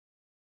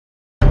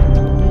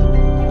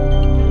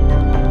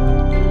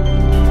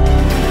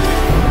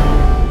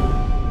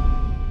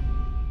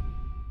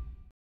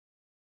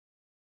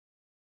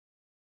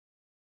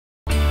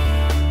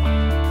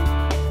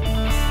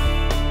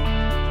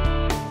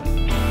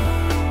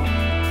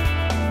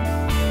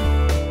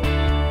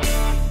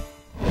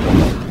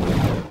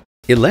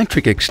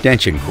Electric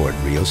extension cord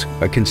reels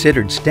are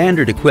considered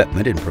standard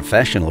equipment in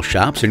professional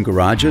shops and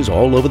garages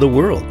all over the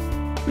world,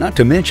 not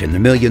to mention the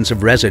millions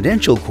of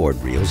residential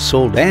cord reels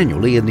sold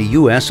annually in the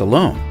U.S.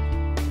 alone.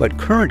 But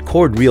current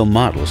cord reel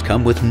models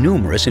come with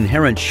numerous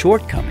inherent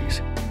shortcomings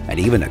and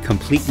even a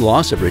complete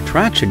loss of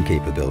retraction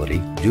capability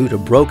due to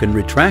broken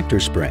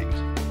retractor springs.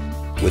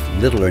 With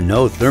little or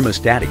no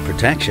thermostatic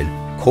protection,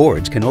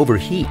 cords can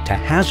overheat to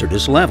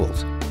hazardous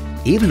levels.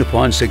 Even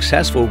upon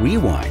successful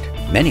rewind,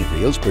 many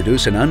reels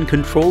produce an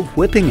uncontrolled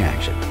whipping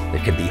action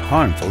that can be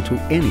harmful to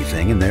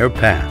anything in their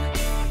path.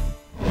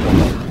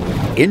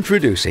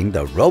 Introducing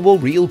the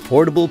RoboReel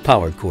Portable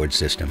Power Cord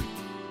System.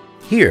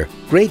 Here,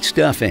 Great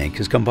Stuff Inc.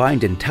 has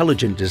combined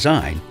intelligent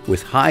design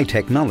with high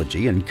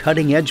technology and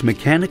cutting-edge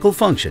mechanical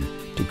function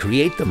to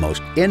create the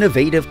most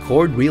innovative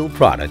cord reel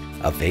product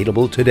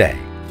available today.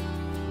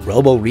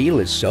 RoboReel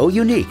is so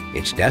unique,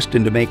 it's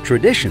destined to make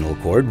traditional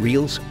cord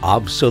reels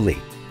obsolete.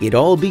 It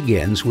all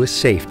begins with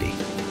safety.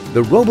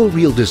 The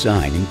RoboReel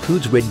design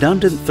includes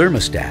redundant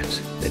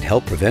thermostats that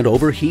help prevent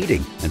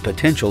overheating and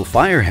potential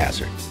fire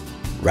hazards.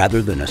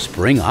 Rather than a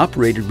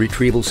spring-operated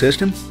retrieval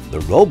system, the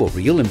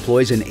RoboReel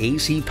employs an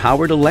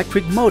AC-powered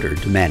electric motor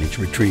to manage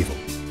retrieval,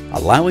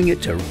 allowing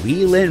it to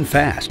reel in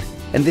fast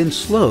and then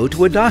slow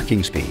to a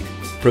docking speed,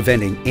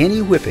 preventing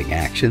any whipping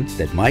action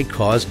that might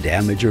cause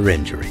damage or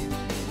injury.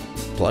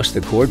 Plus,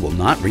 the cord will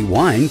not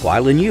rewind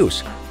while in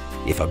use.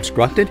 If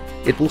obstructed,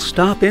 it will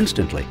stop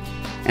instantly.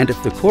 And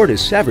if the cord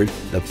is severed,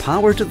 the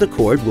power to the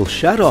cord will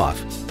shut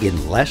off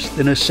in less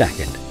than a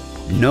second.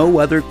 No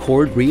other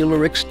cord reel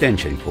or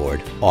extension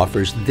cord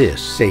offers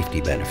this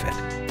safety benefit.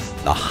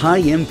 The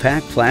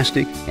high-impact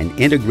plastic and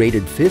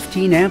integrated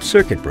 15-amp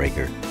circuit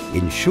breaker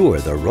ensure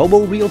the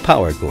RoboReel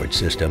Power Cord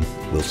System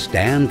will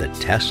stand the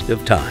test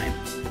of time.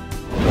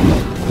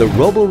 The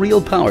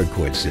RoboReel Power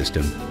Cord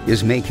System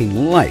is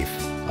making life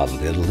a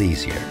little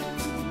easier.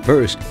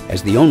 First,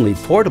 as the only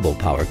portable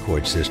power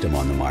cord system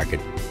on the market,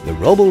 the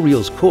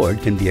RoboReel's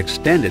cord can be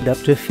extended up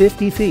to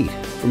 50 feet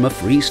from a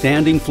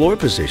freestanding floor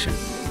position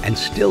and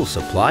still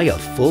supply a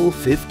full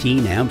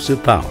 15 amps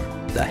of power.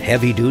 The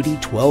heavy-duty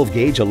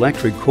 12-gauge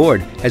electric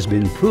cord has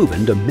been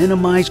proven to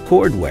minimize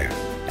cord wear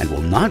and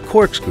will not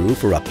corkscrew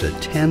for up to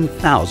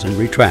 10,000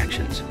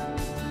 retractions.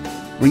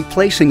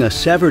 Replacing a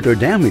severed or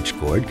damaged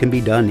cord can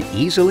be done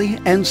easily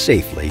and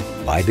safely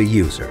by the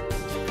user.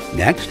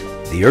 Next,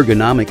 the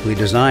ergonomically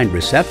designed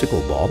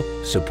receptacle ball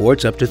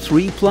supports up to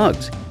 3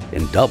 plugs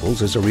and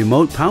doubles as a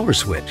remote power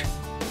switch,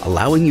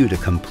 allowing you to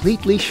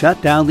completely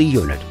shut down the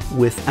unit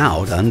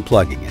without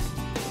unplugging it.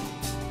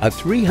 A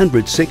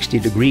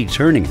 360-degree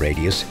turning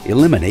radius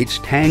eliminates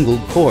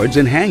tangled cords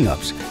and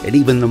hang-ups in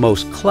even the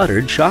most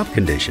cluttered shop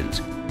conditions.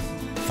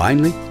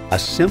 Finally, a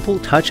simple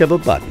touch of a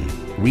button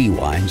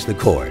rewinds the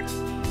cord.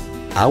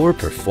 Our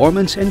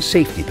performance and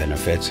safety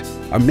benefits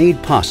are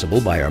made possible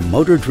by our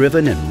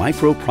motor-driven and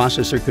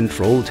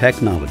microprocessor-controlled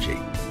technology.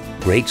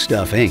 Great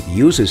Stuff Inc.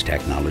 uses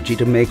technology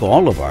to make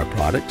all of our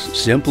products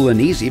simple and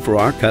easy for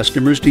our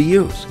customers to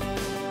use.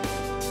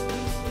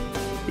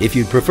 If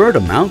you'd prefer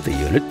to mount the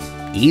unit,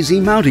 easy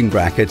mounting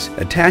brackets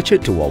attach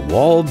it to a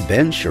wall,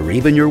 bench, or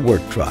even your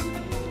work truck.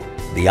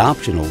 The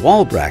optional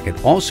wall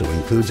bracket also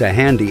includes a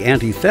handy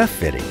anti-theft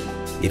fitting.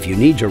 If you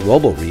need your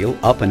RoboReel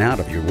up and out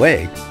of your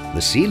way,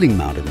 the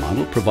ceiling-mounted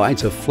model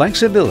provides a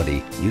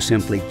flexibility you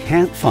simply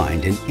can't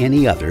find in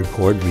any other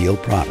cord reel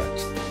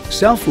products.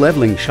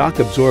 Self-leveling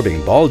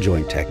shock-absorbing ball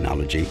joint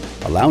technology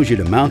allows you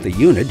to mount the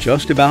unit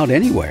just about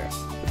anywhere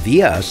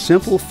via a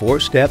simple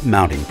 4-step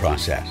mounting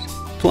process.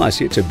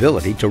 Plus, its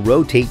ability to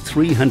rotate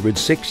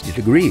 360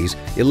 degrees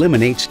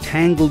eliminates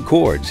tangled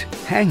cords,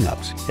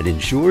 hang-ups, and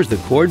ensures the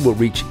cord will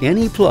reach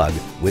any plug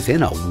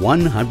within a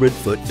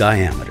 100-foot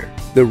diameter.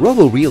 The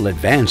RoboReel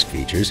Advanced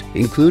features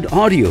include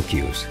audio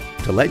cues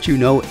to let you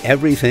know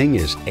everything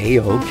is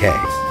A-OK.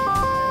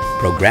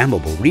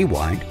 Programmable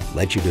Rewind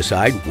lets you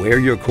decide where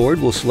your cord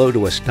will slow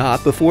to a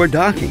stop before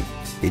docking,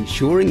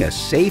 ensuring a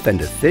safe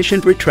and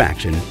efficient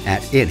retraction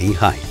at any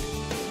height.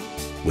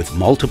 With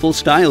multiple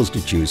styles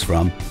to choose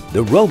from,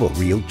 the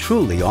RoboReel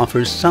truly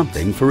offers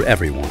something for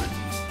everyone.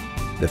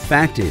 The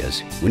fact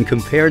is, when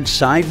compared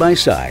side by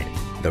side,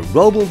 the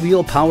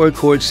RoboReel Power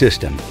Cord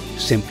System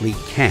simply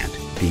can't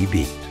be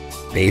beat.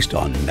 Based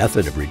on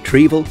method of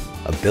retrieval,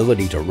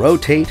 ability to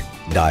rotate,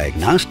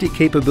 diagnostic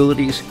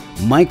capabilities,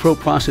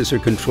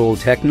 microprocessor control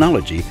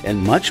technology, and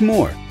much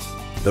more,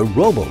 the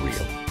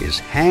RoboReel is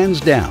hands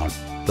down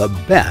the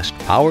best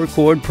power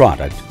cord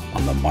product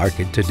on the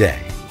market today.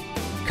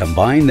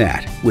 Combine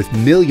that with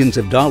millions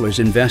of dollars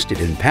invested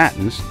in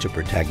patents to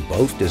protect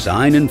both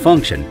design and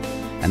function,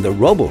 and the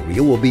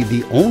RoboReel will be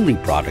the only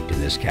product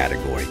in this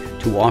category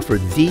to offer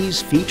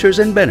these features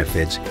and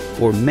benefits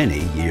for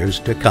many years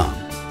to come.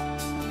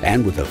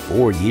 And with a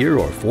 4-year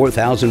or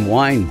 4,000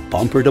 whine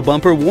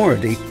bumper-to-bumper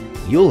warranty,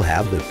 you'll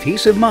have the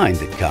peace of mind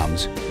that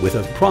comes with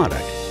a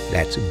product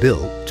that's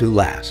built to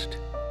last.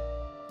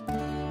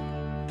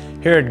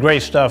 Here at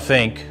Great Stuff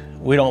Inc.,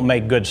 we don't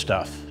make good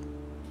stuff.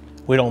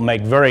 We don't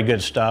make very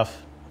good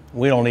stuff.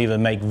 We don't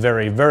even make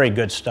very, very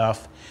good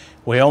stuff.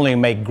 We only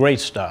make great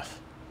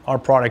stuff. Our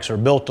products are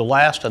built to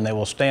last and they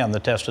will stand the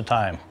test of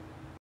time.